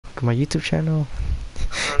like my YouTube channel.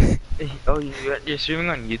 Oh, you're streaming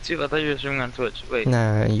on YouTube? I thought you were streaming on Twitch. Wait.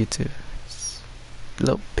 Nah, YouTube.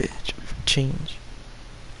 Little bitch of change.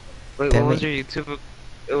 Wait, what Damn was it. your YouTube?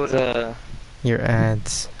 It was Your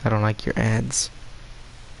ads. I don't like your ads.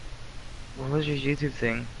 what was your YouTube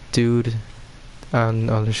thing? Dude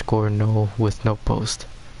underscore no with no post.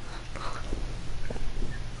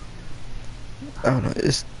 I don't know,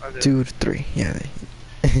 it's Okay. dude 3. Yeah.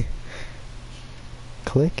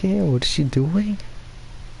 Click it. What is she doing?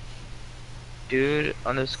 Dude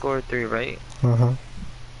underscore 3, right? Uh-huh.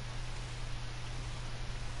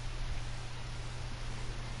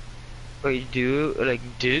 Wait,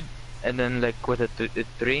 dude, and then like with a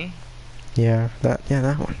 3? Yeah,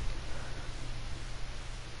 that one.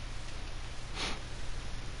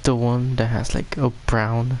 The one that has like a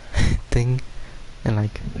brown thing and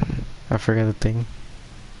like I forget the thing.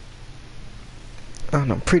 I don't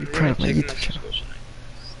know, I'm pretty proud of my YouTube channel.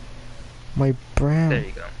 My brown. There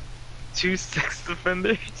you go. 2 sex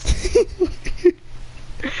offenders.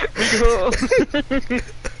 Go. 2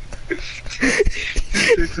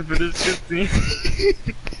 sex offenders just me.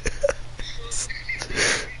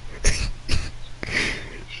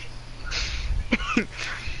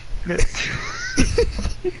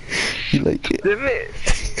 You like it? Damn it!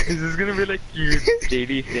 Is this gonna be like your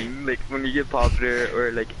daily thing? Like when you get popular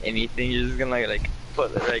or like anything, you're just gonna like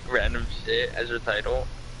put like random shit as your title?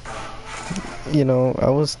 You know, I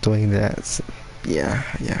was doing that. So yeah,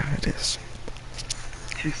 it is.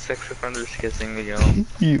 2 sex offenders kissing me, yo.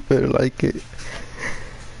 You better like it.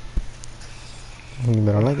 You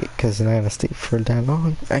better like it, cause it's not gonna stay for that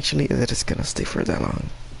long. Actually, it is gonna stay for that long.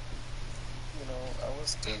 You know, I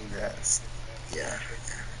was doing that. So yeah,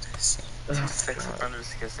 it is. 2 sex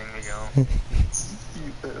offenders kissing me, yo.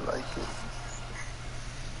 You better like it.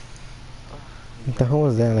 The hell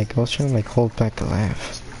was that? Like, I was trying to like hold back a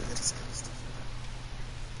laugh.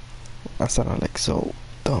 I sounded like so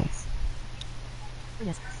dumb.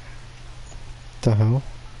 Yes. The hell?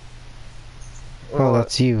 Oh,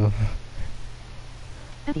 that's you.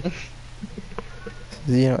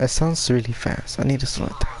 You know, it sounds really fast. I need to slow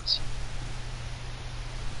it down.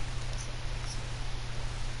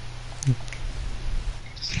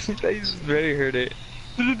 I just very heard it.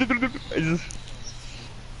 I just.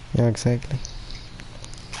 Yeah, exactly.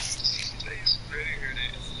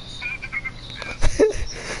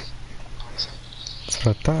 That's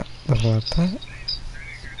what I thought. That's what I thought.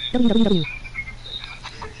 www.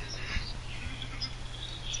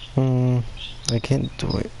 I can't do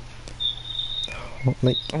it.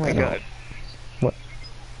 Like, Oh my I don't- god. What?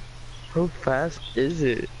 How fast is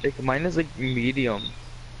it? Like mine is like medium.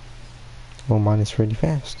 Well, mine is really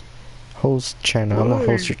fast. Host channel. I'm gonna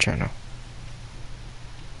host your channel.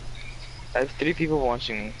 I have 3 people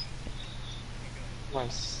watching me.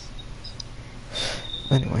 Nice.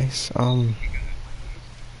 Anyways,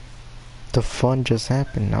 the fun just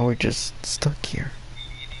happened. Now we're just stuck here.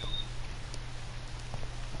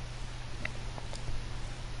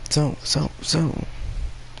 So.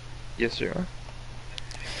 Yes, sir.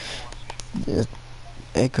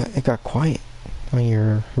 It got quiet on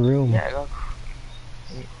your room. Yeah, I got.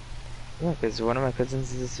 Yeah, because one of my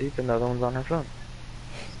cousins is asleep and the other one's on her phone.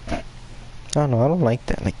 I don't know. I don't like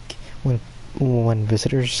that. Like when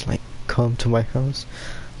visitors like come to my house,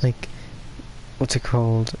 like what's it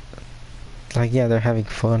called? Like yeah, they're having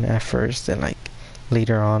fun at first, and like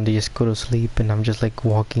later on they just go to sleep, and I'm just like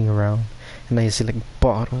walking around, and I see like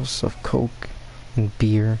bottles of Coke and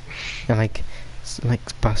beer, and like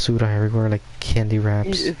basura everywhere, like candy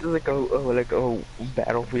wraps. It's like a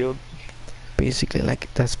battlefield. Basically,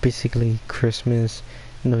 like that's basically Christmas,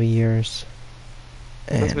 New Year's,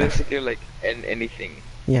 That's and basically like anything.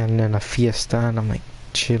 yeah, and then a fiesta, and I'm like,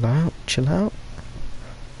 chill out.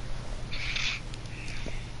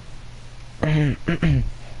 I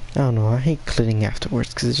don't know, I hate cleaning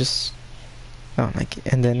afterwards because it's just, I don't like it.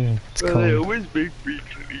 And then it's Well, cold. they always make me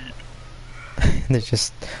clean. And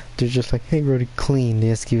they're just like, hey, Brody, clean.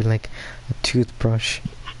 They ask you like a toothbrush.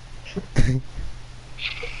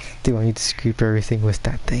 They want you to scrape everything with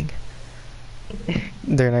that thing.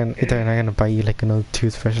 They're not gonna buy you like another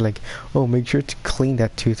toothbrush. Like, oh, make sure to clean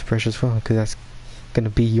that toothbrush as well, because that's gonna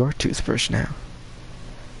be your toothbrush now.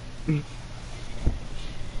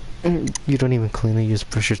 You don't even clean it, you just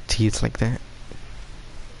brush your teeth like that.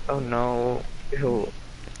 Oh no. Ew.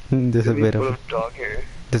 There's a It'll be bit full of dog hair.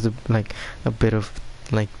 there's a bit of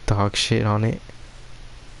like dog shit on it.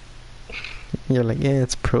 You're like, yeah,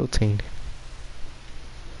 it's protein.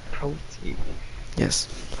 Protein. Yes.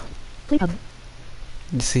 Click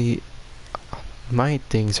You see, my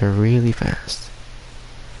things are really fast.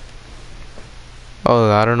 Oh,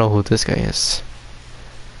 I don't know who this guy is.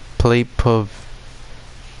 Play Pub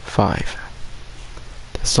 5.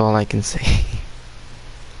 That's all I can say.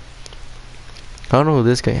 I don't know who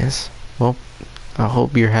this guy is. Well, I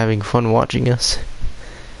hope you're having fun watching us.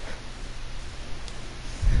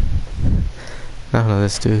 I don't know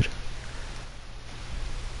this dude.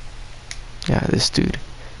 Yeah, this dude.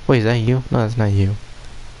 Wait, is that you? No, that's not you.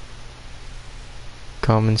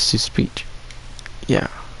 Comments to speech. Yeah.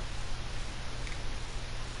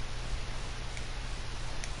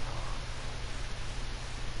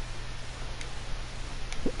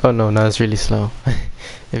 Oh no, no, it's really slow.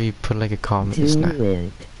 If you put like a comment, it's not.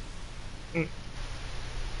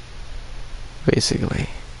 Basically.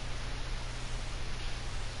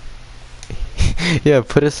 Yeah,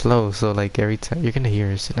 put it slow so like every time you're gonna hear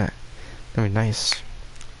it, isn't it? That'd be nice.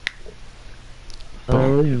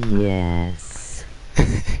 Oh yes.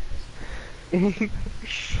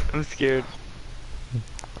 I'm scared.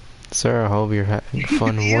 Sir, I hope you're having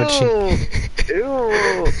fun watching.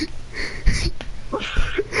 Ew.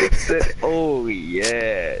 Oh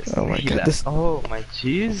yes. Oh my He god, left- this Oh my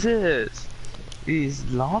Jesus. These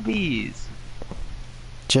lobbies.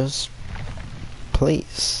 just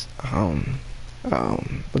please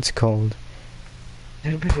what's it called?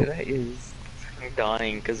 Everybody that is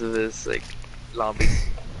dying because of this like lobby.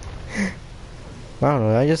 I don't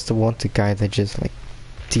know, I just want the guy that just like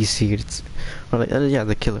DC'd, or like yeah,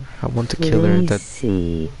 the killer. I want the killer that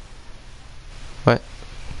See. what?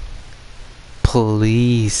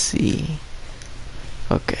 Please see.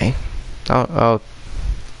 Okay. I'll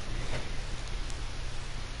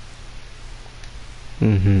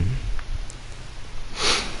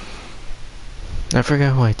I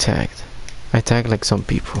forgot who I tagged. I tagged like some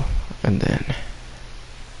people, and then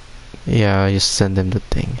yeah, I just send them the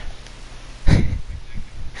thing.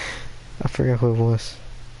 I forgot who it was.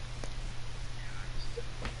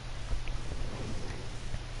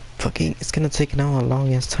 Fucking, it's gonna take now a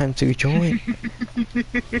long ass time to join.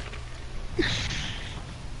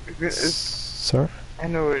 Sir? I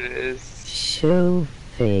know what it is. Show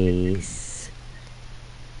face.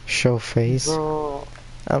 Show face? Bro.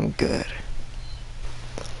 I'm good.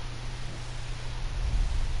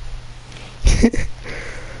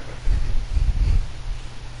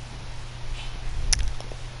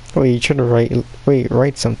 Wait, you trying to write? Wait,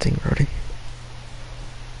 write something, Brody.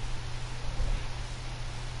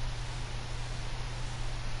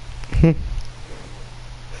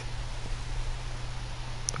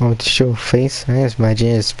 Oh, to show face? I just imagine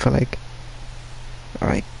it's for like,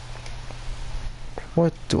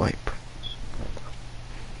 what do I put?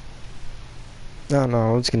 No,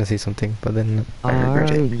 I was gonna say something, but then I regret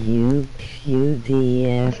it.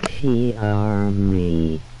 RUPDFPR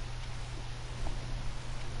me.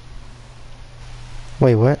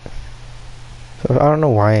 Wait, what? I don't know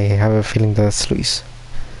why I have a feeling that's Luis.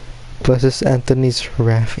 Plus it's Anthony's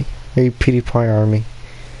Raffi. Are you PewDiePie Army?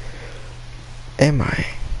 Am I?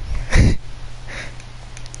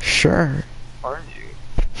 Sure. Aren't you?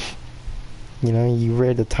 You know, you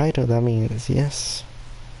read the title, that means yes.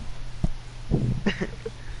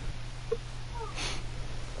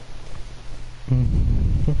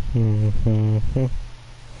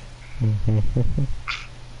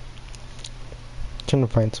 Trying to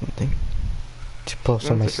find something to post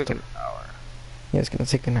on my It's like stuff. an hour. Yeah, it's gonna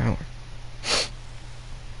take an hour. I'm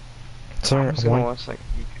Sir, just gonna watch like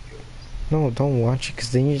YouTube videos. no, don't watch it,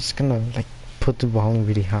 cause then you're just gonna like put the volume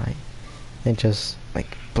really high and just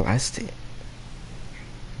like blast it.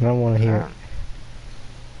 I don't want to hear it.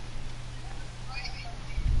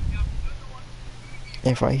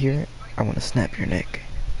 If I hear it, I want to snap your neck.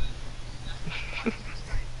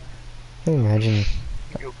 Can you imagine?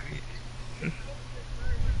 You'll be- I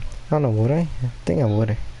don't know, would I? I think I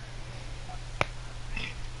would.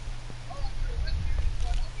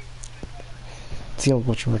 See, I was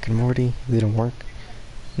watching Rick and Morty. It didn't work.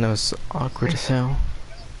 No, it's awkward as hell.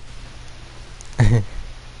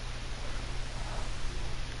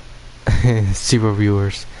 Zero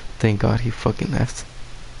viewers. Thank God he fucking left.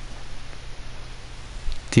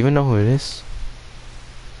 Do you even know who it is?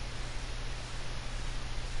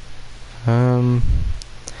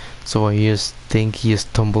 So I just think he just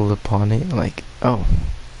stumbled upon it, like, oh.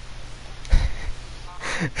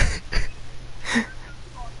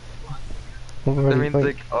 That means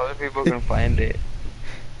like other people can find it.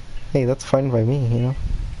 Hey, that's fine by me, you know?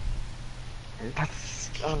 That's,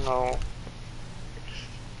 I don't know.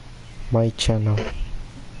 My channel.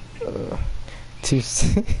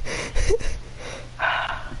 Tuesday.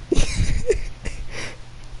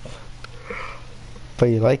 But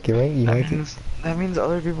you like it, right? You like it? That means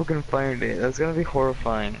other people can find it. That's gonna be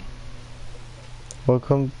horrifying.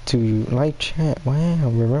 Welcome to live chat. Wow,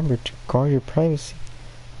 remember to guard your privacy.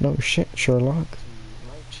 No shit, Sherlock.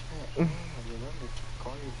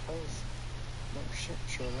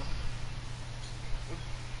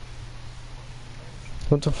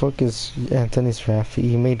 What the fuck is Anthony's rap?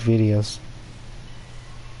 He made videos.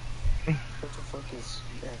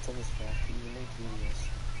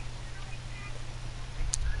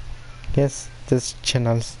 Yes, this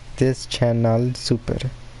channel super.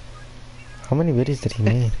 How many videos did he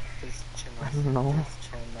make? I don't know.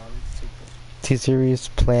 T-Series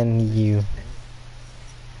Plan U.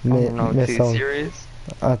 I don't know. Miss all- T-Series?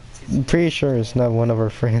 I'm pretty sure it's not one of our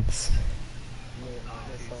friends.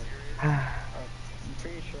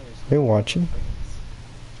 You're watching?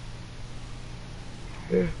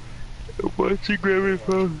 Watching Grammy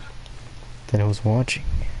phone. Then I was watching.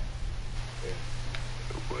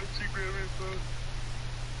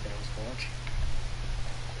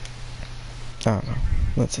 I don't know.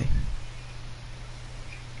 Let's see.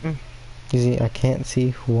 Mm. You see, I can't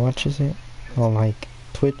see who watches it on like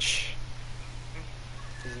Twitch.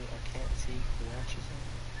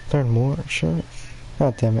 Learn more, sure.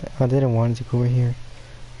 God damn it! I didn't want it to go over here.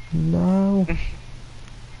 No.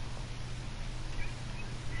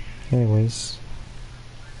 Anyways,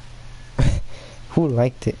 who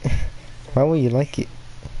liked it? Why would you like it?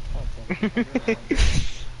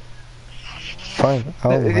 Fine,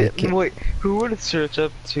 I'll like it. Wait, who would search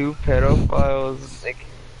up 2 pedophiles? Like,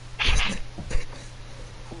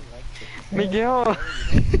 Miguel,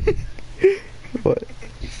 What?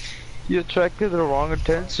 you attracted the wrong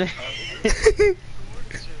attention.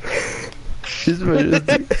 Just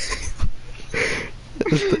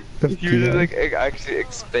You were like actually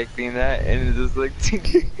expecting that, and it's just like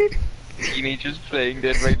teenagers playing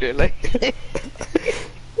that right there, like.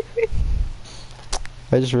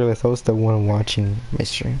 I just realized I was the one watching my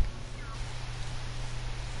stream.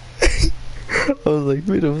 I was like,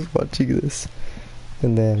 wait, I was watching this.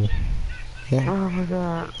 And then, yeah. Oh my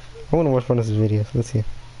god. I want to watch one of his videos. Let's see.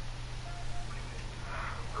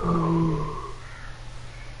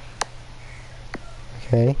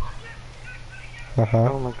 Okay.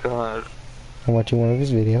 Oh my god. I'm watching one of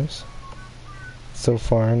his videos. So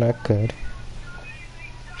far, not good.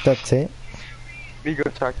 That's it. You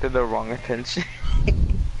attracted the wrong attention.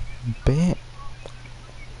 Bam.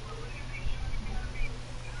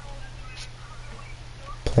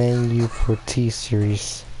 Playing you for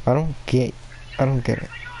T-Series. I don't get it.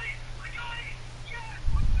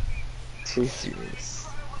 Too serious.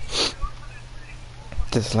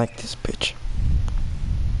 Dislike this bitch.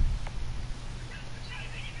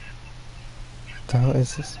 The hell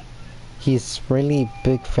is this? He's really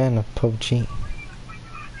big fan of PUBG.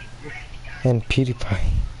 And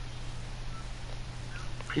PewDiePie.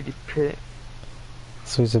 Pretty pit.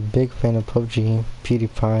 So he's a big fan of PUBG,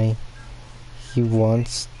 PewDiePie. He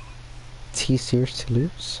wants T-Series to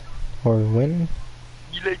lose? Or win?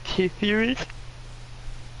 You like T-Series? I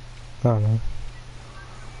don't know.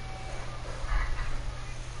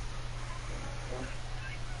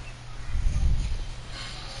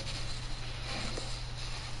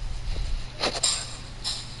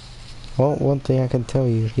 Well, one thing I can tell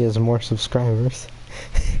you, he has more subscribers.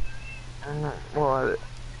 What?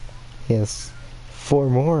 He has 4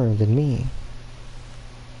 more than me.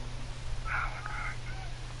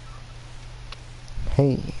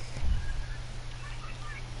 Hey.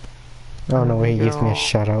 Oh no, he gives me a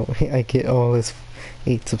shout out. I get all his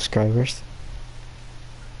 8 subscribers.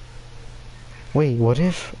 Wait, what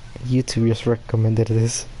if YouTube just recommended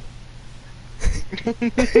this?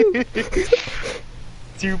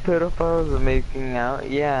 2 pedophiles are making out?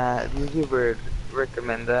 Yeah, YouTube would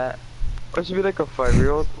recommend that. Or it should be like a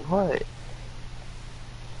 5-year-old? What?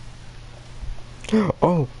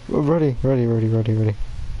 Oh, ready.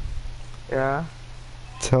 Yeah?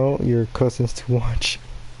 Tell your cousins to watch.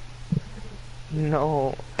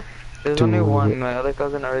 No. There's Do only it. one. My other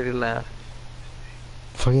cousin already left.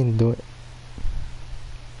 Fucking do it.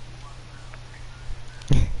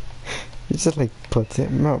 It's just like,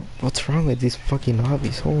 what's wrong with these fucking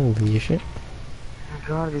hobbies? Holy shit. Oh my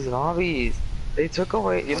god, these lobbies. They took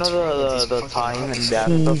away, you know the time and that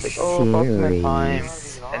stuff, like, oh, fuck my time,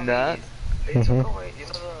 and that.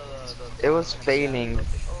 It was failing,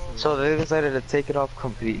 so they decided to take it off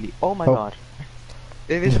completely. Oh my god.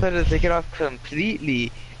 They decided to take it off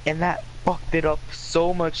completely, and that fucked it up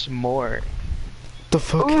so much more. The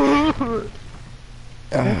fuck?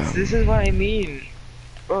 This is what I mean.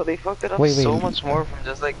 Bro, they fucked it up Wait, so much more from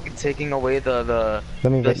just like taking away the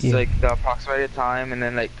Let me bet you. like the approximated time, and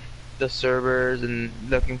then like the servers and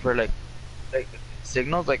looking for like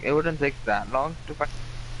signals. Like it wouldn't take that long to find.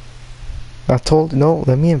 I told no.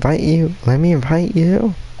 Let me invite you. Let me invite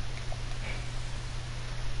you.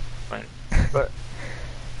 Fine. But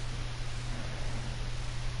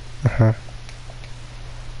Uh-huh.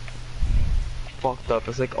 fucked up.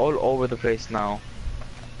 It's like all over the place now.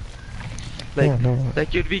 Like, Yeah, no.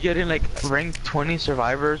 like you'd be getting like rank 20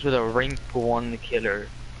 survivors with a rank 1 killer.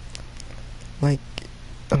 Like,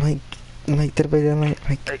 like,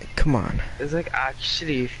 come on. It's like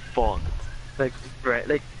actually fucked. Like, right,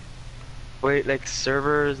 like, wait, like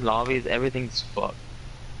servers, lobbies, everything's fucked.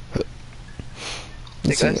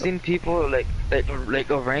 Like See, I've seen people like a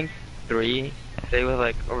rank 3 play with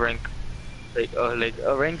like a rank like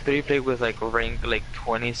a rank 3 play with like a rank like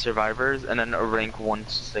 20 survivors, and then a rank 1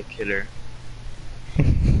 just like killer.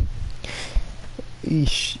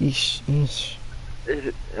 Eesh.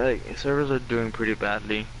 Like servers are doing pretty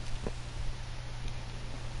badly.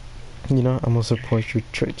 You know, I'm gonna support your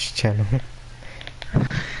Twitch channel.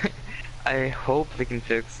 I hope they can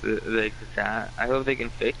fix it like that. I hope they can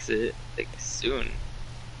fix it like soon.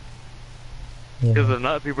 Because Yeah. if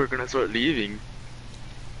not, people are gonna start leaving.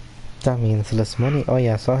 That means less money. Oh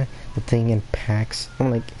yeah, I saw the thing in packs. I'm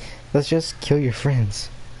like, let's just kill your friends.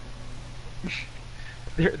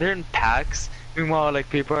 They're in packs. Meanwhile, like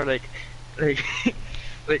people are like like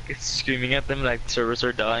screaming at them like servers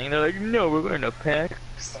are dying. They're like, no, we're going to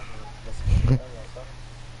packs.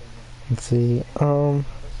 Let's see.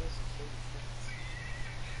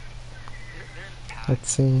 Let's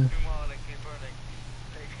see. Meanwhile, like people are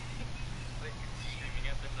like screaming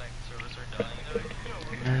at them like servers are dying. They're like, no,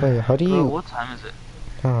 we're going to Wait, how do you? What time is it?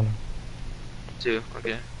 I don't know. 2.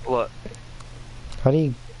 Okay. What? How do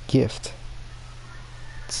you gift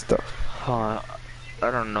stuff? I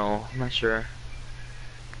don't know. I'm not sure.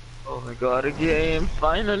 Oh my god, a game!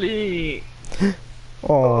 Finally!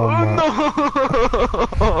 Oh my!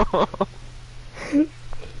 No!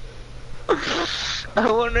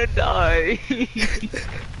 I wanna die!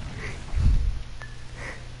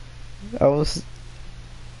 I was.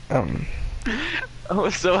 I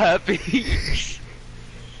was so happy!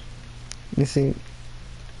 You see,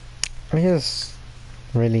 I just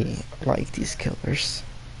really like these killers.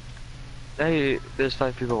 There's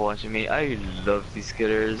 5 people watching me. I love these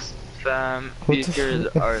killers. Fam, What these the killers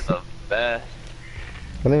are the best.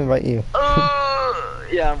 Let me invite you.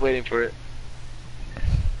 Yeah, I'm waiting for it.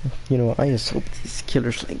 You know, I just hope these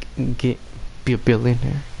killers like be a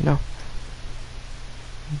billionaire. You know,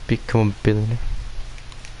 become a billionaire.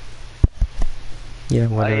 Yeah,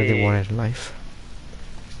 whatever they want in life.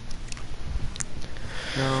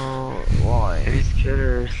 No, why? These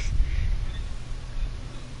killers.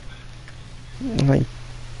 Like,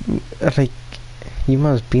 you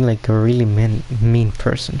must be like a really mean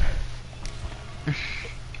person.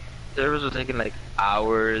 Servers were taking like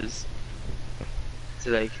hours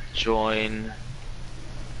to like join.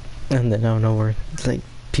 And then out of nowhere, it's like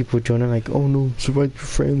people joining like, oh no, survive your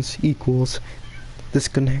friends equals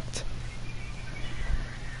disconnect.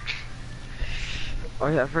 Oh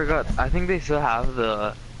yeah, I forgot. I think they still have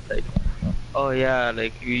the like. Oh yeah,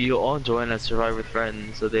 like you all join and survive with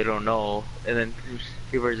friends, so they don't know, and then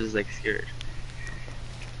people are just like scared.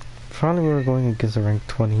 Probably we were going against a rank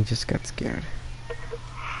 20, he just got scared.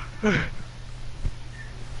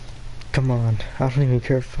 Come on, I don't even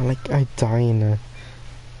care if I die in a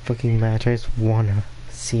fucking match. I just wanna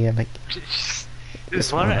see it. Like,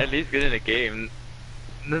 Just wanna at least get in a game.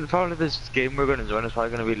 Then probably this game we're gonna join is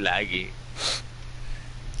probably gonna be laggy.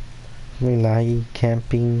 really laggy,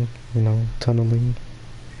 camping, you know, tunneling.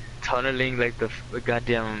 Tunneling like the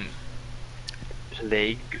goddamn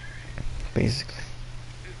plague. Basically.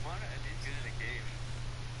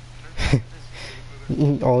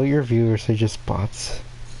 All your viewers are just bots.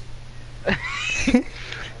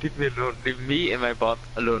 Leave me alone. Leave me and my bot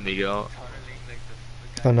alone, Miguel.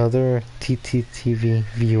 Another TTTV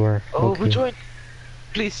viewer. Oh, okay. who joined?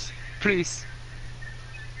 Please, please,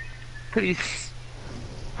 please.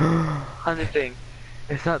 Anything.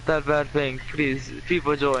 It's not that bad thing. Please,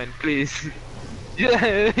 people join, please.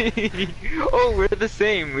 Yeah. Oh, we're the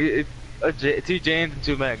same. It's 2 Janes and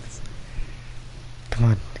 2 Megs. Come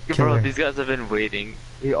on, Bro, killer. these guys have been waiting.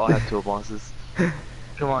 We all have 2 bosses.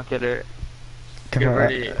 Come on, killer. Come Get on,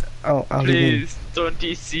 ready. I'll leave Please, don't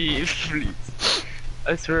TC, please.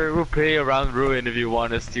 I swear we'll play around Ruin if you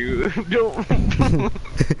want us to. Don't.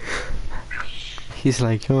 He's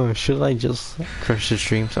like, oh, should I just crush the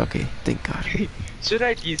streams? Okay, thank God. Should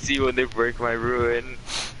I TC when they break my Ruin?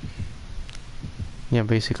 Yeah,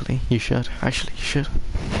 basically, you should. Actually, you should.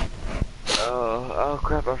 Oh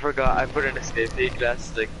crap! I forgot. I put an escape peak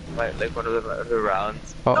last like one of the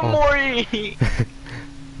rounds. Uh-oh. No more!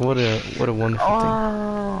 What a wonderful thing.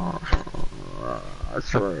 Oh.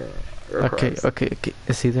 swear. Okay, okay, okay.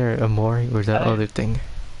 It's either a Mori or that other thing.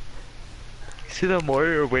 See the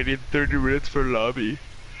Mori or waiting 30 minutes for lobby.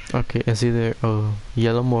 Okay, it's either a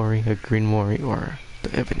yellow Mori, a green Mori, or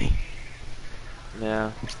the ebony.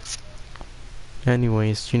 Yeah.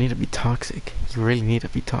 Anyways, you need to be toxic. You really need to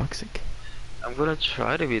be toxic. I'm gonna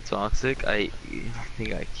try to be toxic. I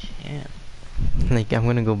think I can. Like, I'm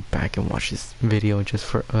gonna go back and watch this video just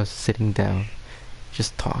for us sitting down,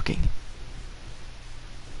 just talking.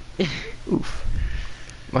 Oof.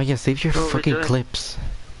 Oh yeah, save your Bro, fucking Rejoice. clips.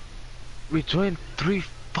 We joined 3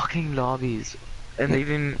 fucking lobbies, and they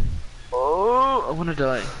didn't. Oh, I wanna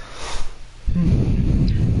die.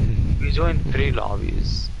 We joined 3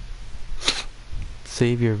 lobbies.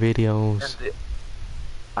 Save your And videos.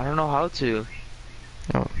 I don't know how to.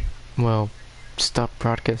 Oh, well, stop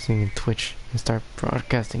broadcasting in Twitch and start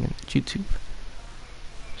broadcasting in YouTube.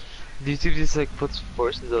 YouTube just like puts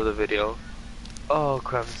portions of the video. Oh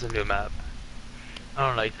crap, it's a new map. I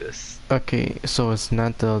don't like this. Okay, so it's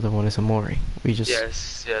not the other one, it's a Mori. We just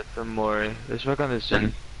Yes, yeah, the more. Let's work on this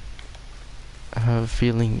gen. have a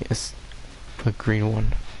feeling it's a green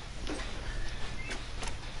one.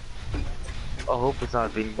 I hope it's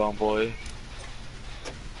not Bing Bong Boy.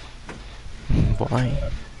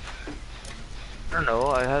 Why? I don't know,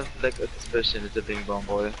 I have like a suspicion it's a Bing Bong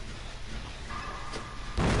Boy.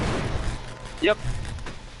 Yep.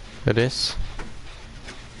 It is?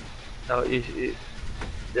 No,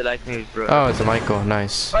 they like me, bro. Oh, it's a Michael,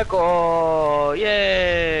 nice. Michael!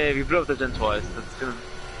 Yay! We blew up the gen twice. That's gonna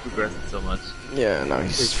progress it so much. Yeah, no,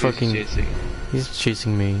 he's fucking, chasing. he's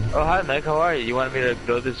chasing me. Oh, hi, Mike. How are you? You want me to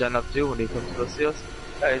blow this gen up too when he comes to go see us?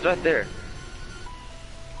 Yeah, he's right there.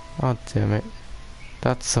 Oh, damn it.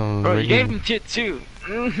 That's some Bro, you really gave him tier 2.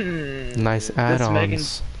 nice This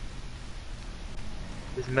add-ons.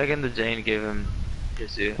 This Megan the Jane gave him tier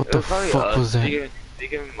 2. What It the was probably fuck us. was that? We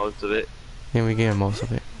gave him most of it. Yeah, we gave him most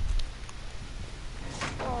of it.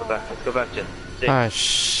 Go back. Let's go back, Jen. Jane. Ah,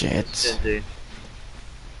 shit. Jane.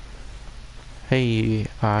 Hey,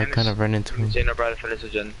 I kind of ran into him. Jane or Brad finish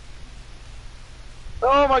with Jen.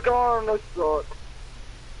 Oh my god, no god.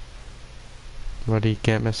 But he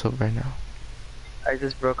can't mess up right now. I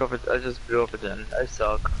just broke up. I just blew up a Jen. I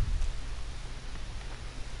suck.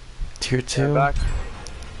 Tier 2? Back.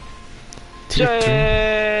 Tier 3?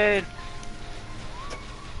 Jane!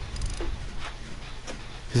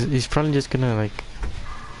 He's probably just gonna, like,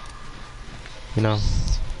 you know,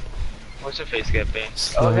 What's your face get pain? Oh,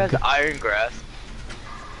 Slug. he has iron grass.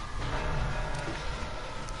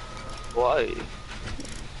 Why?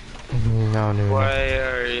 no, no, Why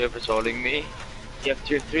are you patrolling me? You have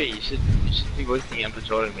tier 3. You should be wasting and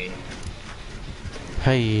patrolling me.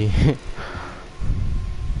 Hey,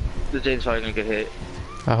 The Jane's probably gonna get hit.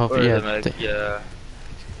 I hope, Or yeah, the Meg, yeah.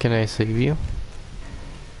 can I save you?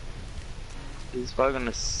 He's probably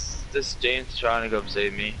gonna. This Jane's trying to go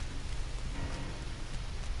save me.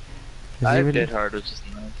 Is I he have really? dead hard, which is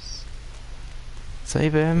nice.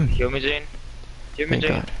 Save him! Kill me, Jane. Kill me, Thank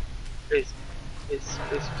Jane. God. Please. Please,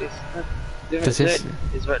 please, please. No. Damn Does it, his- Jane.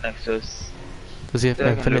 He's right next to us. Does he have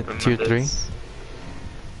They're gonna infinite rip him tier on 3? this.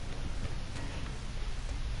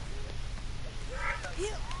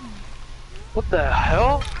 What the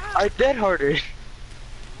hell? I dead harded.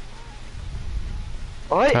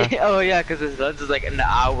 What? Huh? Oh yeah, cause his lens is like an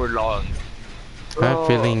hour long. I have a Bro.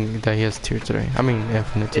 feeling that he has tier 3. I mean,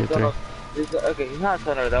 infinite tier It's 3. okay, he's not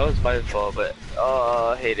center. That was my fault, but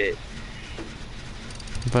I hate it.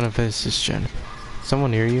 But if it's just Jen.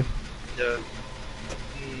 Someone near you? Yeah.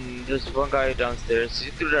 There's one guy downstairs.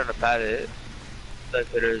 He threw down a pallet. That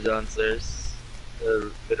hitter's downstairs.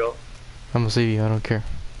 The middle. I'm gonna save you, I don't care.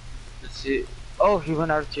 See. Oh, he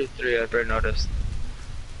went out of tier 3. I barely noticed.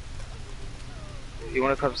 You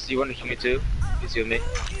wanna come? You wanna kill me too? You see me?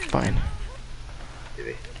 Fine.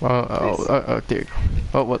 Maybe. There you go.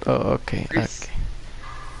 Oh, what? Oh, okay. Please. Okay.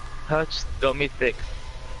 Touch, don't be thick.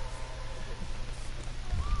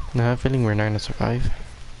 No, I have a feeling we're not gonna survive.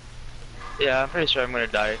 Yeah, I'm pretty sure I'm gonna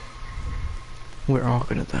die. We're all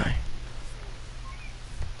gonna die.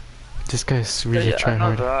 This guy's really Yeah, trying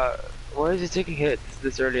I know hard. that. Why is he taking hits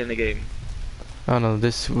this early in the game? Oh no,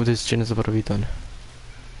 this gen is about to be done.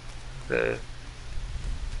 Yeah,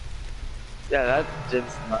 that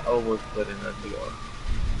gen's not almost good enough to go.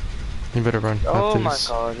 You better run Oh after my this.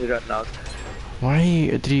 god, he got knocked. Why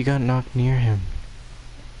did he got knocked near him?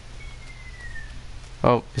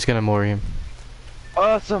 Oh, he's gonna Mori him. Oh,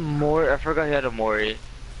 that's a Mori. I forgot he had a Mori.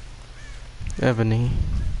 Ebony.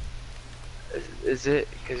 Is it?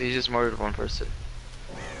 Because he just Mori'd one person.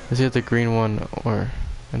 Is it the green one or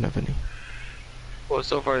an Ebony? Well,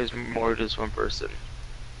 so far he's Mori'd just one person.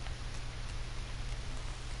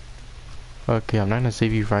 Okay, I'm not gonna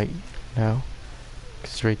save you right now.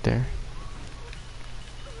 It's right there.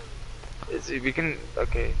 Is it, we can,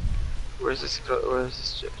 okay. Where's this, where's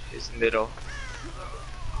this, he's middle.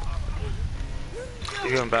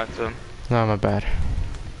 You're going back to him. No, my bad.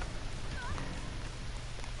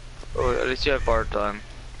 Oh, at least you have bar time.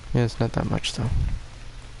 Yeah, it's not that much though.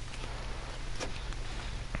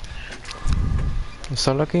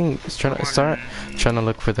 Start looking, start trying to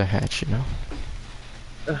look for the hatch, you know?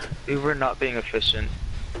 We were not being efficient.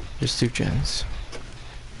 Just 2 gens.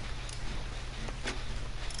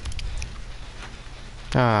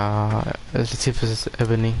 Ah, let's see if it's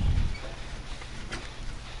ebony.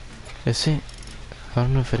 Is it? I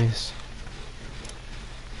don't know if it is.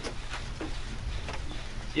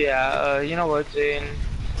 Yeah, you know what, Jane?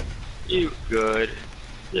 You good.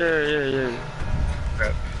 Yeah.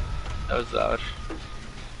 Crap. That was loud.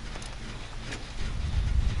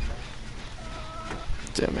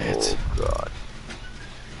 Damn it. Oh god.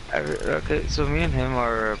 Okay, so me and him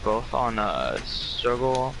are both on a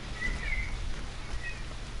struggle.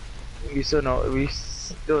 We still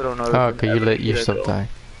don't know. Oh, okay, you let yourself die.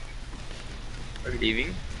 Are you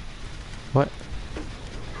leaving? What?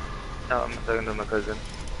 No, I'm talking to my cousin.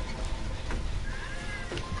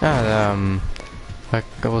 Ah,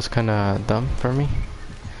 that was kinda dumb for me.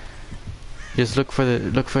 Just look for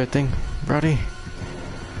the thing, Brody.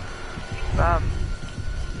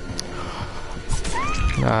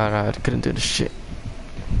 Nah, I couldn't do this shit.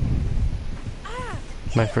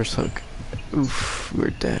 My first hook. Oof, we're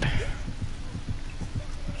dead.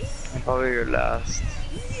 I'm probably your last.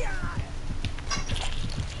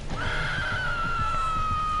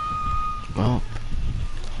 Well,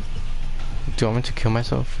 do you want me to kill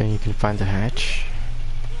myself and you can find the hatch?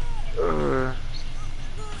 No,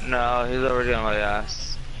 he's already on my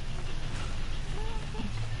ass.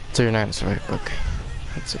 So you're not gonna survive? Okay.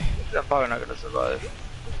 Let's see. I'm probably not gonna survive.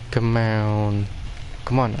 Come on.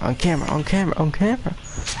 Come on camera. Okay,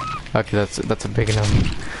 that's a big no.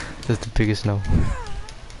 That's the biggest no.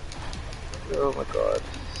 Oh my god.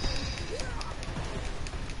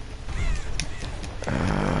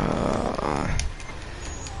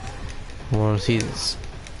 I wanna see this.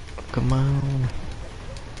 Come on.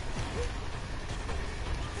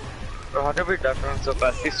 Bro, how did we die from him so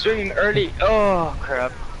fast? He's swinging early. Oh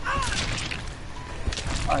crap.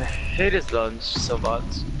 I hate his lunge so much.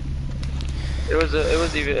 It was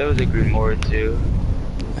a Grimoire too.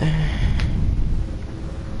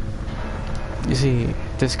 You see,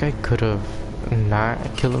 this guy could have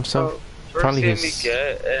not killed himself. First Probably game his. we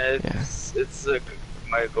get, and it's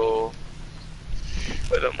my goal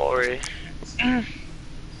with a Mori.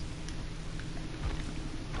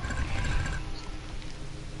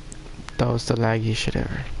 That was the laggy shit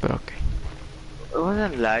ever, but okay. It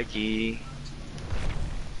wasn't laggy.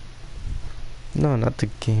 No, not the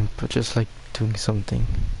game, but just like doing something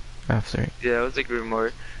after it. Yeah, it was a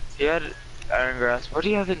Grimoire. He had Iron Grasp. What do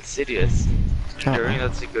you have Insidious? Enduring,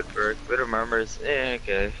 that's a good perk. Bitter Murmurs,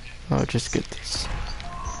 okay. Oh, just get this.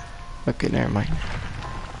 Okay, never mind.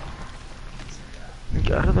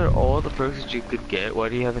 Out of all the perks that you could get, why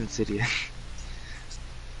do you have Insidious?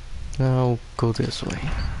 Now go this way.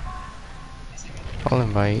 I'll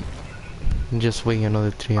invite. Just wait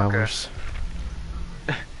another 3 hours.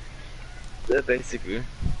 Yeah, basically.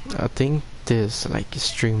 I think this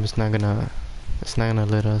stream is not gonna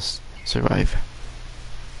let us survive.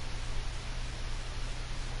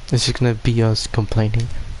 It's just gonna be us complaining.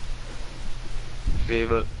 Okay,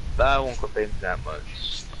 but I won't complain that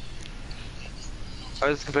much. I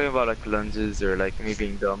was complaining about like lunges or like me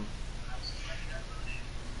being dumb.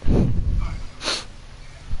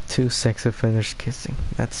 2 sex offenders kissing.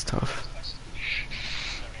 That's tough.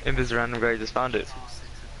 And this random guy just found it.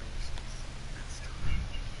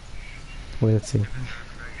 Wait, let's see.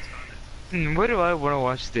 What do I want to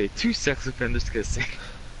watch today? 2 sex offenders kissing.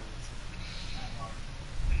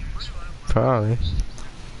 Probably.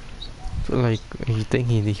 But like, you think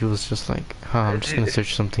he was just like, I'm just gonna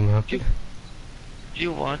search something up.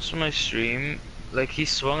 You watched my stream? Like he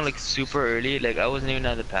swung like super early. Like I wasn't even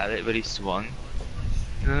at the pallet, but he swung.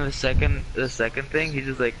 And then the second thing, he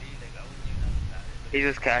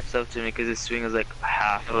just catched up to me because his swing was like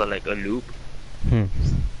half of like a loop. And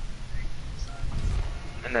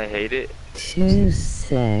I hate it. 2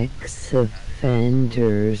 sex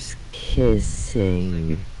offenders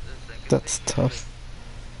kissing. That's tough.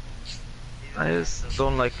 I just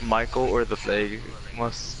don't like Michael or the Plague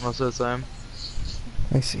most of the time.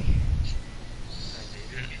 I see.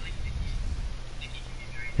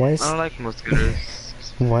 Why I is don't like musketeers.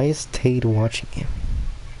 why is Tade watching him?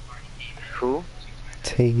 Who?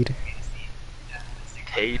 Tade.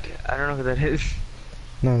 Tate. I don't know who that is.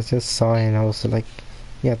 No, I just saw it and I was like,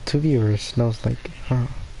 yeah, 2 viewers. And I was like, huh.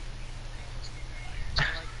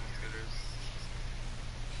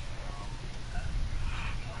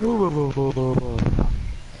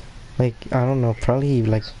 Like, I don't know, probably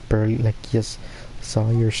like barely, like, just saw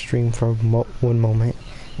your stream for one moment.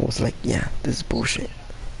 I was like, yeah, this is bullshit.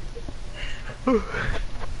 I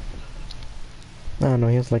don't know,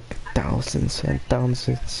 he has like thousands and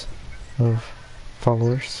thousands of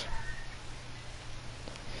followers.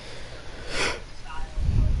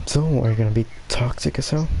 So, are you gonna be toxic as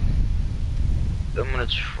hell? I'm gonna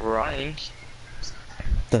try.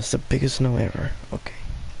 That's the biggest no ever. Okay.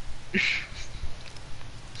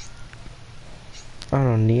 I don't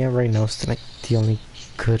know, Nia right now is like the only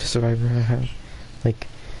good survivor I have.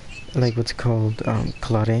 Like what's it called,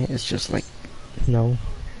 Claude is just like, no.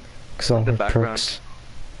 Cause all The her background. perks.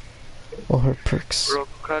 All her perks. Bro,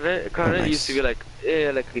 Carter nice. used to be like,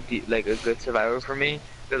 like a good survivor for me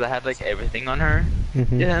because I had like everything on her.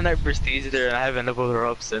 Mm-hmm. Yeah, and I prestiged her and I haven't leveled her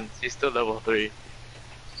up since. She's still level 3.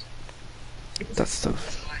 That's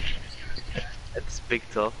tough. It's big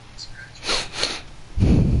tough.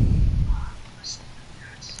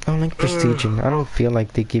 I don't like prestiging. I don't feel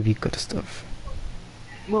like they give you good stuff.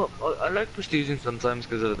 Well, I like prestiging sometimes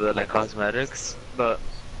because of the like cosmetics, but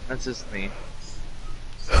that's just me.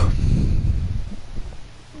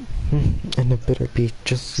 And it better be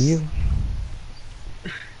just you.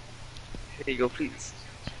 Here you go, please.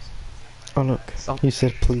 Oh look, Oh. you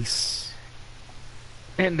said please.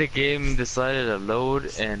 And the game decided to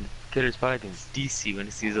load, and Killer's probably gonna DC when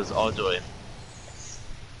he sees us all join.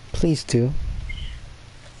 Please do.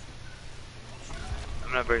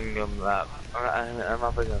 I'm not bringing him that. I'm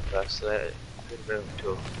not bringing him flashlight. I'm gonna bring him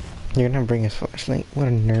too. You're gonna bring his flashlight? What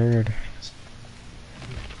a nerd.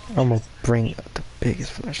 I'm gonna bring the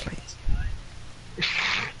biggest flashlight.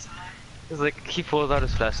 It's like he pulls out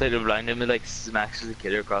his flashlight to blind him and like smacks the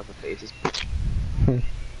killer across the face. Just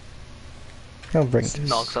I'll bring this.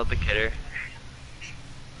 knocks out the killer.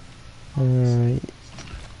 And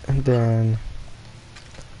then...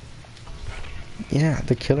 yeah,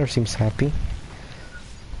 the killer seems happy.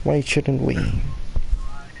 Why shouldn't we?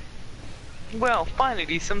 Well,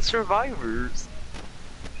 finally some survivors.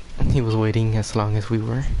 He was waiting as long as we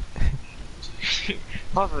were.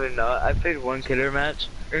 Probably not. I played one killer match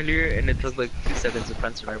earlier and it took like 2 seconds to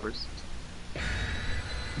find survivors.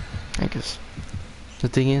 I guess. The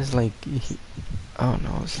thing is, like, I don't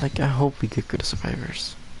know, it's like, I hope we get good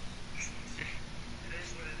survivors.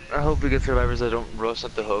 I hope we get survivors that don't rush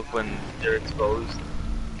at the hook when they're exposed.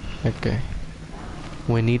 Okay.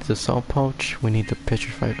 We need the salt pouch, we need the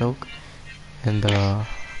petrified oak, and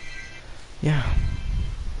yeah.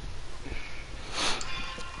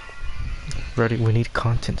 Ready, we need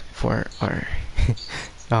content for our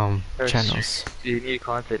channels. You need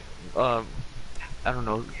content. I don't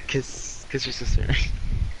know. Kiss your sister.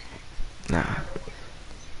 Nah.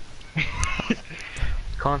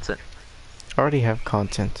 Content. I already have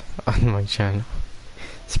content on my channel.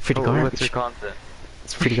 It's pretty garbage. What's your content?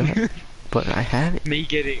 It's pretty garbage. But I have it. Me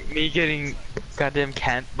getting goddamn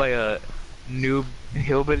camped by a noob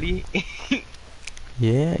hillbilly.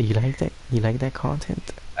 Yeah, you like that? You like that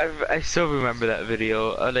content? I still remember that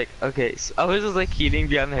video. Like, okay, so I was just like healing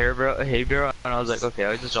behind the hay barrel, and I was like, okay,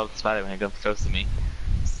 I just dropped the spider when he comes close to me.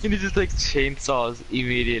 And he just like chainsaws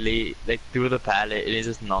immediately, like through the pallet, and it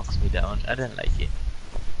just knocks me down. I didn't like it.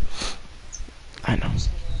 I know.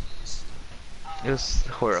 It was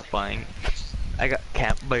horrifying. I got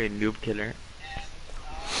camped by a noob killer.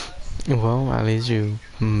 Well, at least you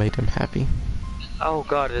made him happy. Oh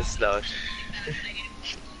god, it's slush.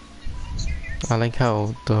 I like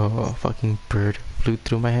how the fucking bird flew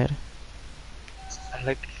through my head.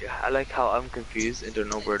 I like how I'm confused and don't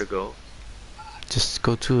know where to go. Just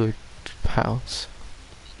go to a house.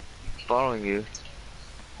 Following you.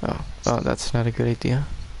 Oh, that's not a good idea.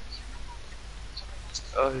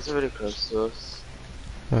 Oh, he's already close to us.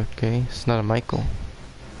 Okay, it's not a Michael.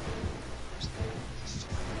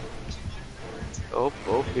 Oh,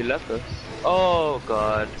 he left us. Oh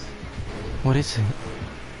god. What is it?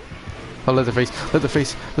 Oh, let the face. Let the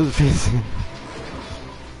face.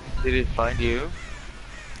 Did it find you?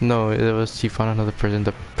 No, it was, he found another person.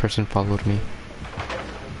 The person followed me.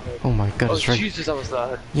 Oh my god, Oh it's right. Jesus, I was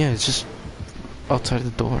loud. Yeah, it's just outside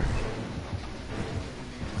the door.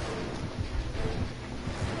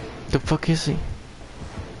 The fuck is he?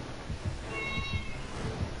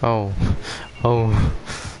 Oh, oh,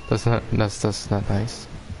 that's not nice,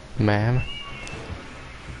 ma'am.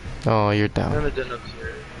 Oh, you're down. None of them up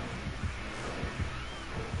here.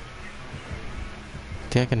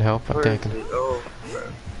 think I can help. I Where think I is can. he? Oh,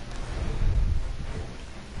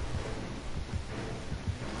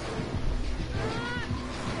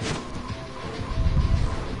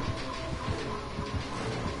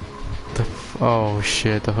 Oh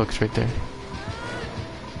shit, the hook's right there.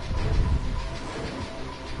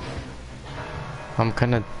 I'm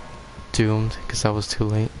kinda doomed because I was too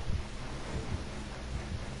late.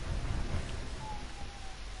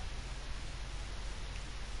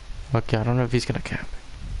 Okay, I don't know if he's gonna cap.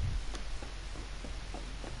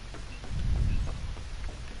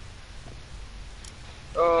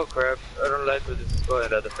 oh crap! I don't like where this is going.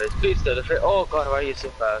 The other face. Please, the other face. Oh god, why are you so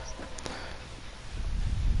fast?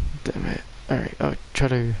 Damn it. Alright, I'll try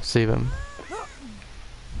to save him.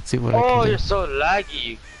 See what I Oh, can you're do. so laggy,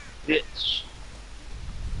 you bitch.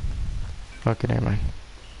 Okay, never mind.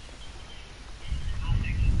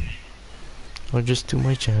 I'll just do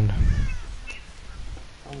my gen.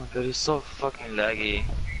 Oh my god, he's so fucking laggy.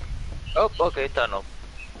 Oh, okay, tunnel.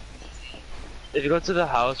 If you go to the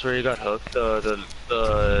house where you got hooked,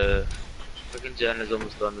 the fucking gen is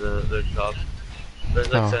almost done. The top. There's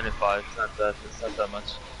like Oh. 75. It's not that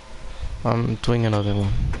much. I'm doing another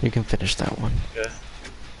one. You can finish that one. Okay.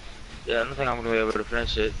 Yeah, I don't think I'm gonna be able to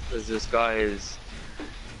finish it because this guy is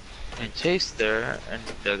in chase there, and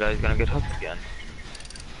the guy's gonna get hooked again.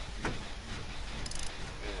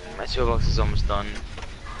 My toolbox is almost done.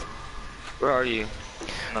 Where are you?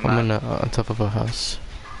 On the I'm map? on top of a house.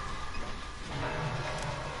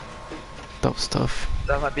 That was tough.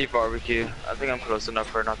 That might be barbecue. I think I'm close enough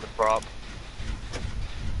for not to prop.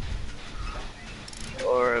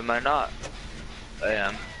 Or am I not? I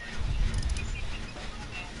am.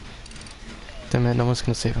 Damn it, no one's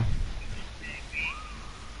gonna save him.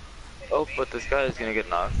 Oh, but this guy is gonna get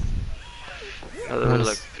knocked. No, there I'm are gonna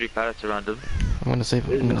like 3 pallets around him. I'm gonna save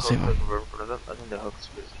him. I'm gonna save him. I think the hook's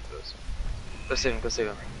pretty close. Go save him, go save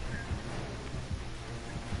him.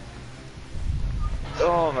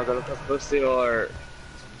 Oh my god, look how close they are.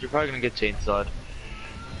 You're probably gonna get chainsawed.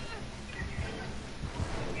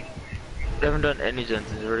 They haven't done any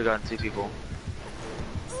gens, they've already gotten 2 people.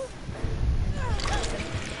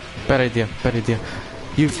 Bad idea. Bad idea.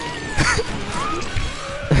 You.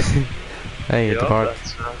 Hey, the Yup, bar.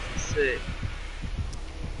 that's what I was gonna say.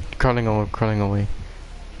 Crawling away. Crawling away.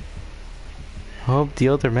 Help the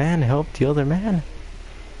other man. Help the other man.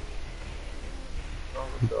 Oh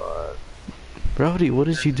my god. Brody, what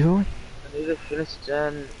is you doing? I need to finish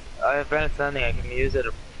gen. I have advanced landing, I can use it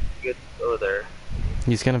to get over there.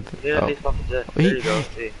 He's gonna. Yeah, Oh. these fucking gen. He- There you go,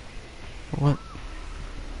 see. What?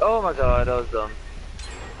 Oh my god, that was dumb.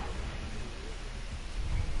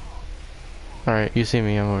 Alright, you see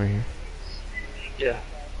me. I'm over here. Yeah.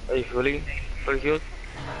 Are you fully healed?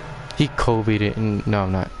 He Kobe'd it. And no,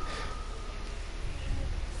 I'm not.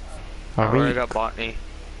 Are I we? got botany.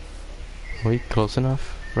 Are we close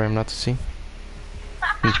enough for him not to see?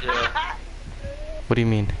 Yeah. What do you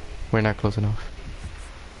mean? We're not close enough.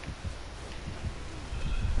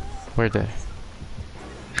 We're dead.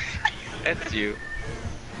 That's you.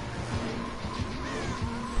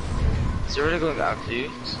 Is he really going after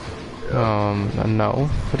you? No.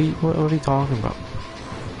 What are you talking about?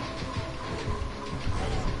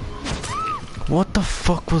 What the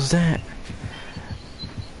fuck was that?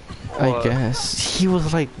 I What? guess he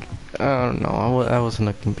was like, I don't know. I wasn't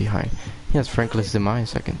looking behind. He has Franklin's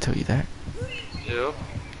demise. I can tell you that. Yep.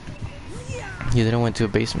 You didn't went to a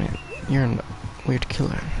basement. You're a weird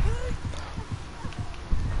killer.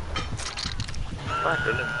 Fine,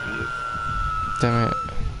 brilliant for you. Damn it.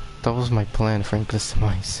 That was my plan, Franklin's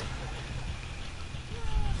demise.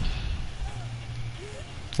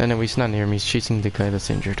 Anyway, he's not near me. He's chasing the guy that's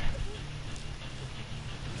injured.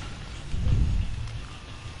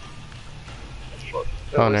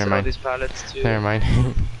 Oh, never mind. These pallets too. Never mind.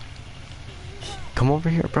 Come over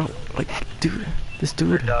here, bro. Like, dude. This Or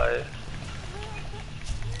dude. die.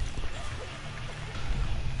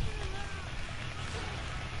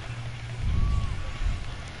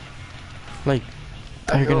 Like,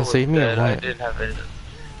 are you Miguel gonna was save me or dead, I what? didn't have any.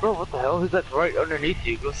 Bro, what the hell? Who's that right underneath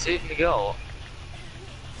you? Go save Miguel.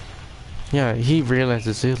 Yeah, he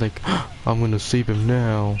realizes it. Like, I'm gonna save him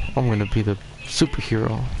now. I'm gonna be the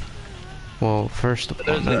superhero. Well, first of But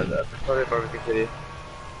all, there's a probably barbecue city.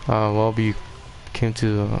 well, you came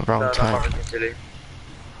to the wrong No, time. not barbecue city.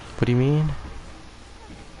 What do you mean?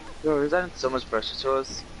 Yo, there's adding so much pressure to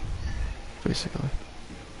us. Basically.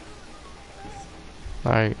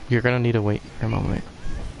 Alright, you're gonna need to wait a moment.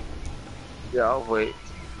 Yeah, I'll wait.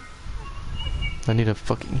 I need to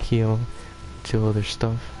fucking heal to other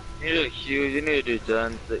stuff. You need to heal, you need to do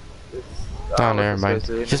gens. Oh, never mind.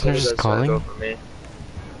 Just calling?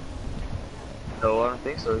 No, I don't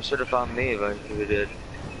think so. You should have found me if you did.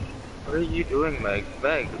 What are you doing, Meg?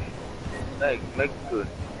 Meg, good.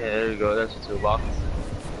 Yeah, there you go. That's your toolbox.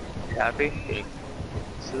 You happy? Okay.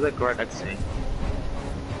 This is like right next to me.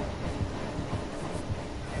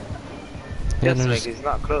 Yeah, Yes, no, Meg, just, he's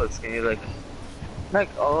not close. Can you like, Meg?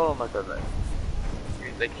 Oh my God, Meg.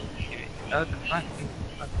 Like, fine,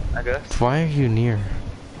 I guess. why are you near?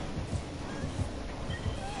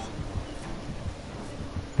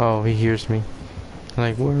 Oh, he hears me.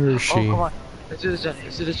 Like, where is Oh, she? come on. Let's do this gen.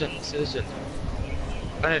 Let's do this gen. Let's do this gen.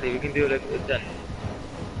 Vanity, we can do it like a gen.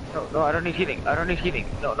 No, I don't need healing. I don't need healing.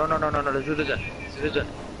 No. Let's do the gen. Let's do the gen.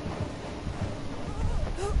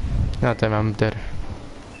 God damn, I'm dead.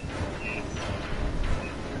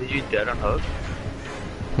 Did you dead on hook?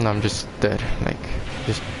 No, I'm just dead. Like,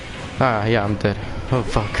 just... Ah, yeah, I'm dead. Oh,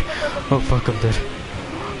 fuck. Oh, fuck, I'm dead.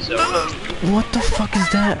 So, What the fuck is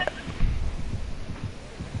that?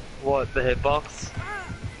 what, the hitbox?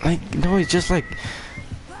 Like, no, it's just like...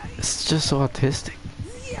 It's just so autistic.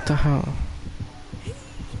 What the hell?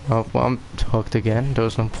 Oh, well, I'm hooked again. There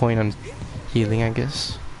was no point on healing, I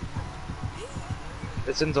guess.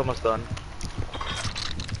 This gen's almost done.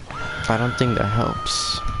 I don't think that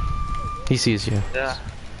helps. He sees you. Yeah.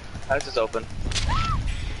 House is open.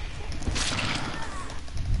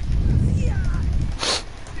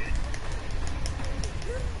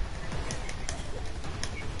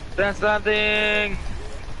 Dance landing!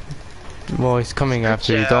 Well, he's coming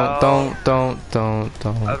after you. Don't.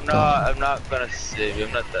 I'm not gonna save you.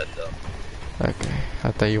 I'm not that dumb. Okay,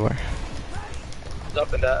 I thought you were.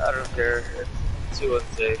 Stop in that, I don't care. It's too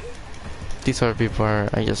unsafe. These other people are,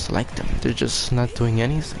 I just like them. They're just not doing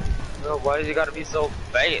anything. No, why you gotta be so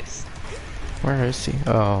fast? Where is he?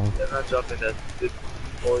 Oh, I'm not jumping that big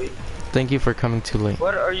boy. thank you for coming too late.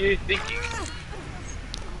 What are you thinking?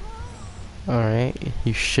 Alright,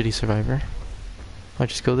 you shitty survivor. I'll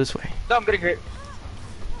just go this way. No, I'm getting hit.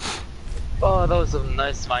 Oh, that was some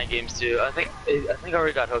nice mind games too. I think I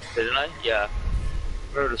already got hooked, didn't I? Yeah.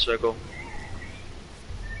 Remember the circle.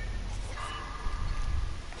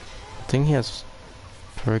 I think he has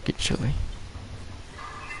Perky Chili.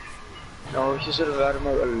 No, he should have added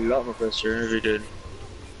a lot more pressure if he did.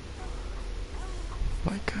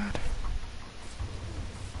 My god.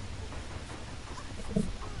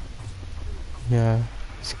 Yeah.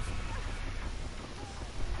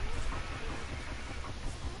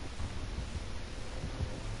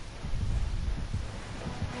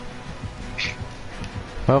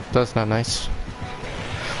 Oh, that's not nice.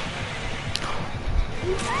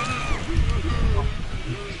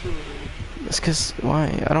 It's cause,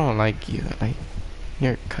 why? I don't like you. Like,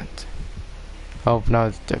 you're a cunt. Oh, now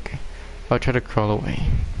it's okay. I'll try to crawl away.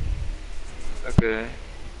 Okay.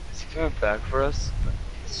 Is he coming back for us?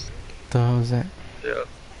 The hell is that? Yeah.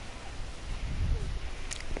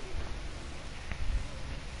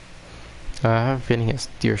 I have a feeling it's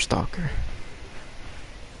Deer Stalker.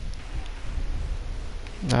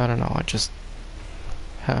 I don't know, I just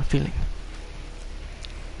have a feeling.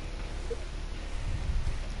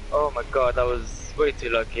 Oh my god, that was way too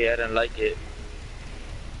lucky. I didn't like it.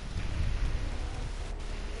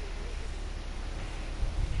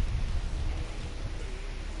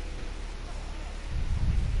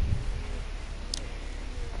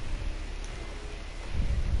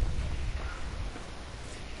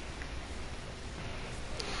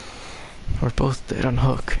 We're both dead on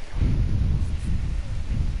hook.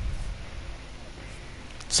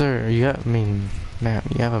 Sir, you have, ma'am,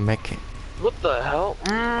 you have a mech kit. What the hell?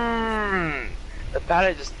 The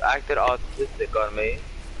pallet just acted autistic on me.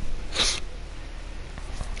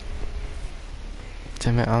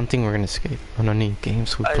 Damn it, I don't think we're gonna escape on any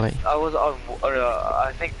games we play. I was on.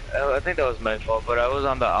 I think that was my fault, but I was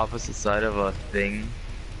on the opposite side of a thing.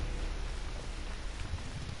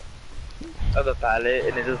 Of the pallet,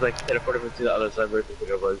 and it just like teleported me to the other side where I think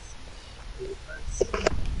it was. Really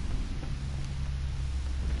nice.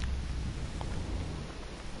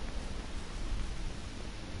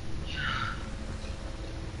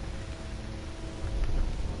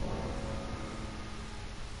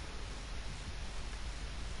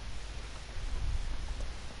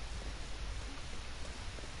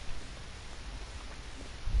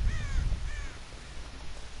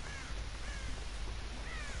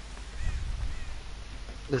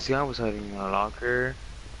 This guy was hiding in a locker.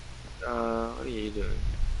 What are you doing?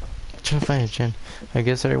 I'm trying to find a gen. I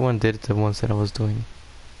guess everyone did the ones that I was doing.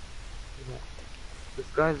 This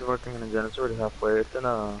guy's working in a gen. It's already halfway. It's in a.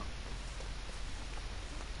 I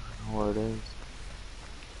don't know where it is.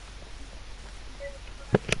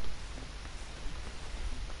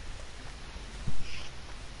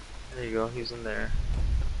 There you go. He's in there.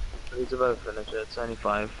 He's about to finish it.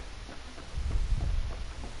 75.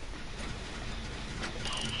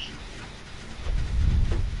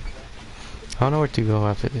 I don't know where to go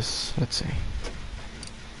after this. Let's see.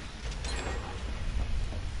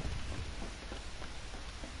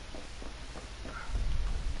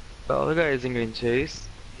 The other guy isn't getting chased.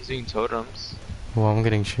 He's doing totems. Well, I'm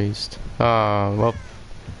getting chased. Well,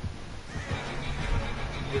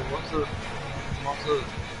 Yeah, most of the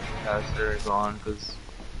caster is gone because.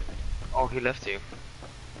 Oh, he left you.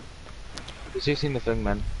 He's chasing the thing,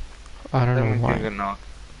 man. I don't know Thingman's why, gonna get knocked.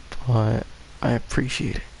 but I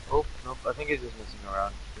appreciate it. Oh, nope. I think he's just messing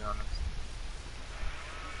around, to be honest.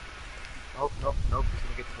 Nope. He's gonna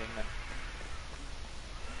get the thing, man.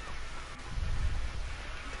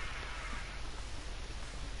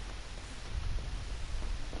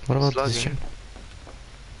 What about this Slugging. shit?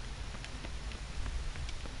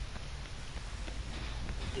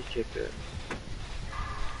 He kicked it.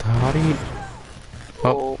 How do you...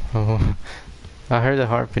 Oh. Oh. I heard the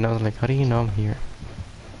heartbeat. I was like, how do you know I'm here?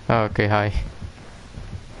 Oh, okay, hi.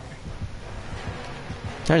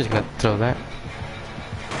 I'm just gonna throw that.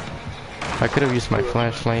 I could have used my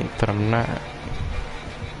flashlight, but I'm not.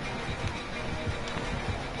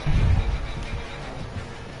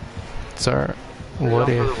 Sir, what Jump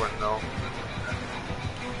if... for the window.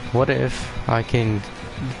 What if I can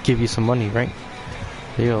give you some money, right?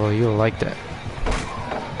 You'll like that.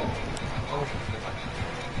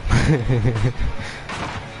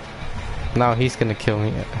 Now he's gonna kill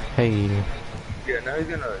me. Hey, Yeah, now he's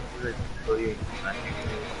gonna kill you and smack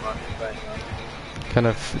you. kind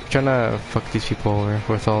of trying to fuck these people over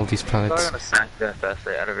with all these I'm pellets. gonna smack that fast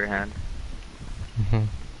right out of your hand.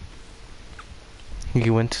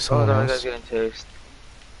 You went to Oh, someone the other else. guy's getting chased.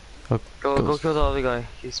 Oh, Go kill the other guy.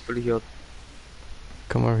 He's fully healed.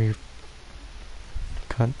 come over here,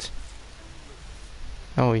 cunt.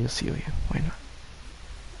 Oh, you'll see you. Why not?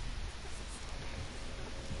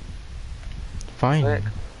 Fine. Quick.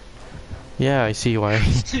 Yeah, I see why.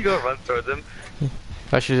 You go run towards him.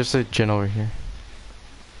 I should just say Jen over here.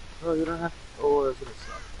 Oh, you don't have. Oh, that's gonna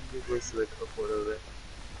suck. You wasted like a quarter of it.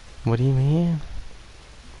 What do you mean?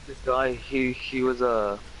 This guy, he was he was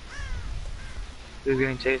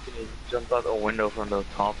getting chased and he jumped out the window from the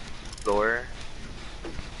top floor.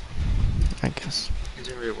 I guess. It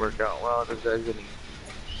didn't really work out well. This guy's getting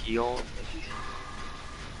healed. Like he's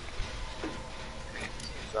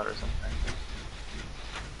shot or something.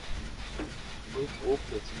 Oop,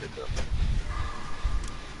 let's pick up.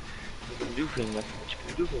 What can you do for him, man? What you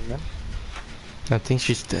can do for him, man? I think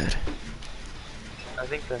she's dead. I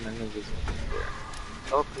think the man is just there.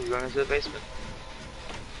 Oh, he's going into the basement.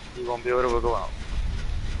 He won't be able to go out.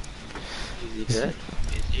 Is he dead?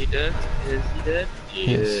 Is he dead? Is he dead?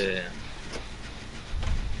 Yeah. Yes.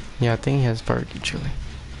 Yeah, I think he has barbecue chili.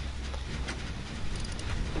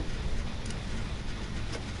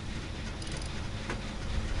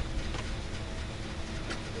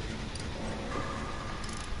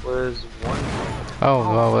 Where's one? Oh,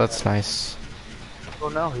 wow, that's nice. Oh,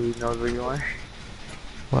 now he knows where you are.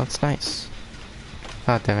 Well, that's nice.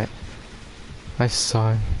 Ah, damn it. I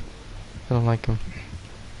saw him. I don't like him.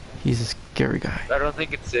 He's a scary guy. I don't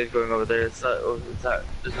think it's safe going over there. It's not. Oh, it's not.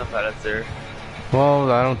 There's no pallets there.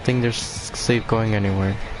 Well, I don't think there's safe going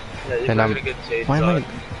anywhere. Yeah, you're And probably I'm- gonna get chased. Why am I... out.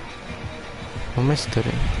 Why am I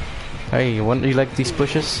studying? Hey, you like these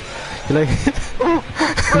bushes? You like... Run!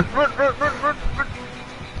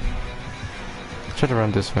 Try to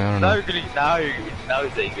run this way, I don't Now know. you're getting. Now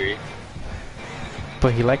he's angry.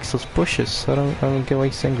 But he likes those bushes. I don't get why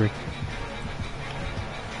he's angry.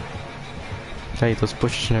 Hey, those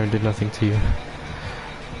bushes never did nothing to you.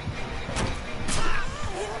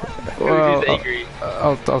 Well, he's angry.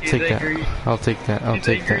 I'll He's take that. angry. I'll take that. I'll He's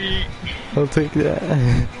take that. angry. I'll take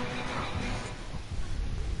that.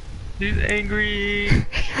 He's angry.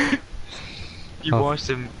 You Oh. watched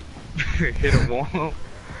him hit a wall.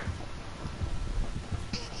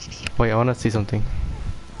 Wait, I wanna see something.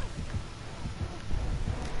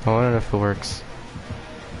 I wonder if it works.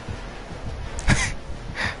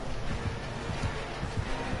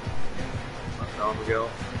 Down we go.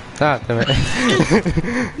 Ah, damn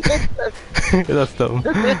it. That's dumb.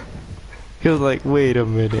 He was like, wait a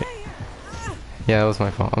minute. Yeah, that was my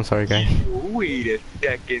fault. I'm sorry, guy. Wait a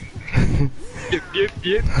second. Yep.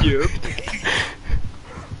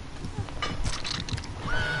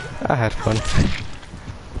 I had fun.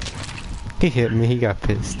 He hit me, he got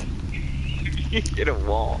pissed. Hit a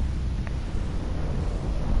wall.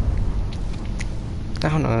 I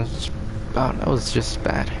don't know, that was just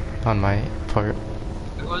bad on my part.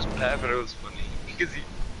 It was bad, but it was funny because he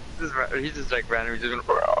just like randomly just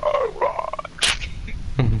went.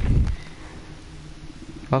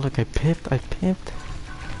 Oh look, I pipped. I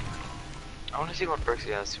want to see what perks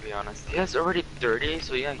he has, to be honest. He has already 30,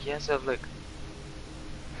 so yeah, he has to have like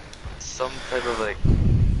some type of like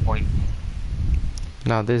point.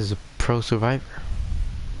 Now this is a pro survivor.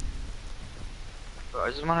 But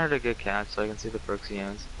I just want her to get cat so I can see the perks he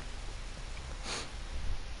has.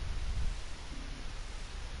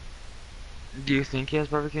 Do you think he has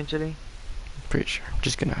barbecue and chili? Pretty sure.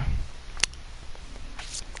 Just gonna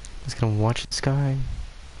watch this guy.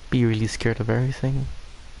 Be really scared of everything.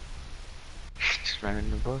 Just ran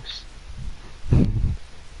in the bush.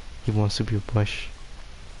 He wants to be a bush.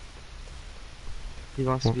 He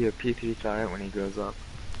wants to be a P3 giant when he grows up.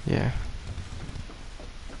 Yeah.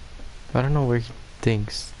 I don't know where he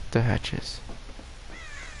thinks the hatch is.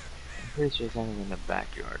 I'm pretty sure it's not even in the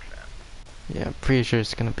backyard, fam. Yeah, I'm pretty sure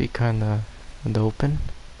it's gonna be kinda in the open.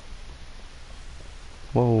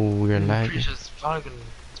 Whoa, we're I'm pretty lagging. sure it's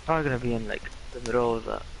probably gonna be in like the middle of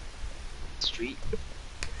the street.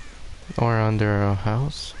 Or under a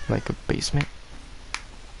house, like a basement.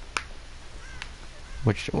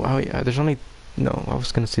 Which, oh yeah, there's only, no, I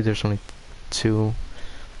was gonna say there's only 2.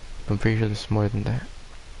 I'm pretty sure there's more than that.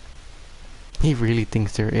 He really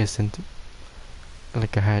thinks there isn't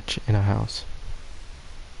like a hatch in a house.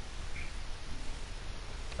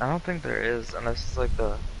 I don't think there is, unless it's like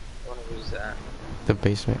the one who's at. The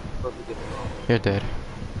basement. But we get it wrong. You're dead.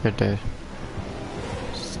 You're dead.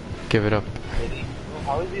 Just give it up. Really?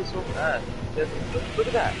 How is he so fast? Look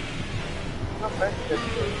at that. How fast is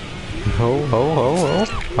that? Ho ho ho ho.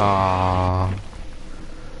 Ah.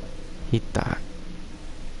 He died.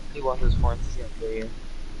 He wants his points, he's gonna kill you.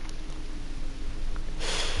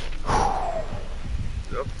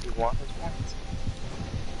 Yup, he wants his points.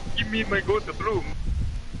 Give me my gold to bloom.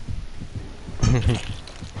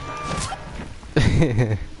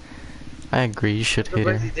 I agree, you should hit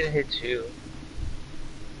Surprised him. he didn't hit you.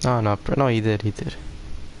 No, no, he did.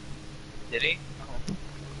 Did he?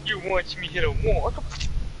 You watch me hit a wall.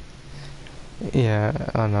 Yeah,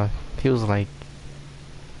 I don't know. He was like,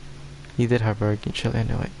 he did have barbecue chili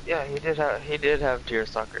anyway. Yeah, he did have deer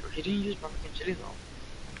soccer. He didn't use barbecue chili though.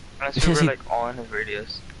 Unless Yes, we were he- like all in his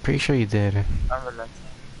radius. Pretty sure he did. Unrelenting.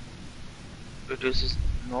 Reduces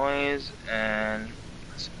noise and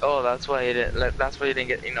that's why he didn't. That's why he didn't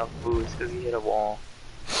get enough boost because he hit a wall.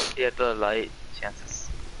 He had the light chances.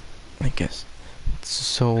 I guess.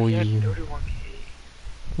 So He had you, 31k.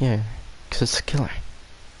 yeah, 'cause it's a killer.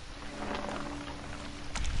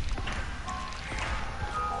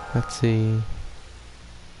 Let's see.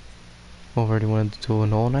 Already wanted to do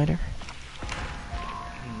an all-nighter?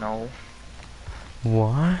 No,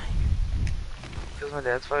 Why? because my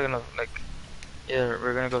dad's probably gonna like. Yeah,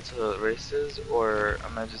 we're gonna go to the races, or I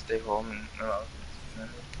might just stay home and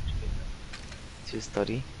to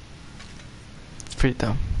study. It's pretty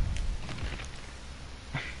dumb.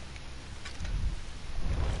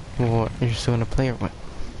 What, you're still gonna play or what?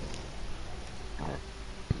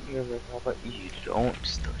 Yeah, but how about you don't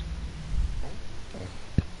study?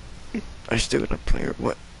 Are you still gonna play or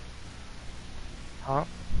what? Huh?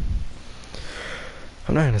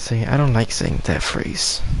 I'm not gonna say, I don't like saying that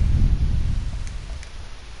phrase.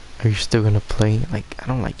 Are you still gonna play? Like, I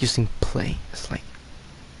don't like using play. It's like,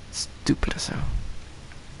 stupid as hell.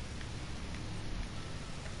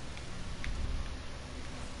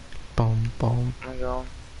 Boom, boom. I'm gonna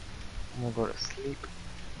go to sleep.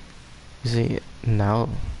 You see, now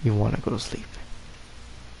you wanna go to sleep.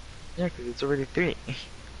 Yeah, cause it's already 3.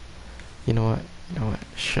 You know what?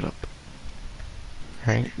 Shut up.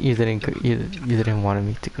 Alright? You didn't want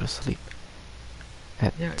me to go to sleep.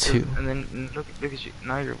 At Yeah, 'cause- 2. and then look at you.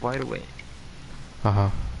 Now you're wide awake. Uh-huh.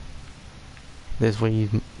 This is what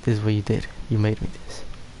you did. You made me this.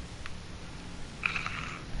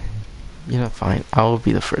 You know, fine. I will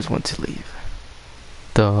be the first one to leave.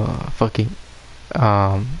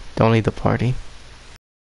 Only the party.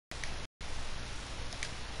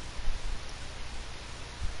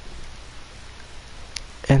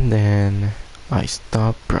 And then I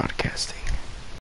stop broadcasting.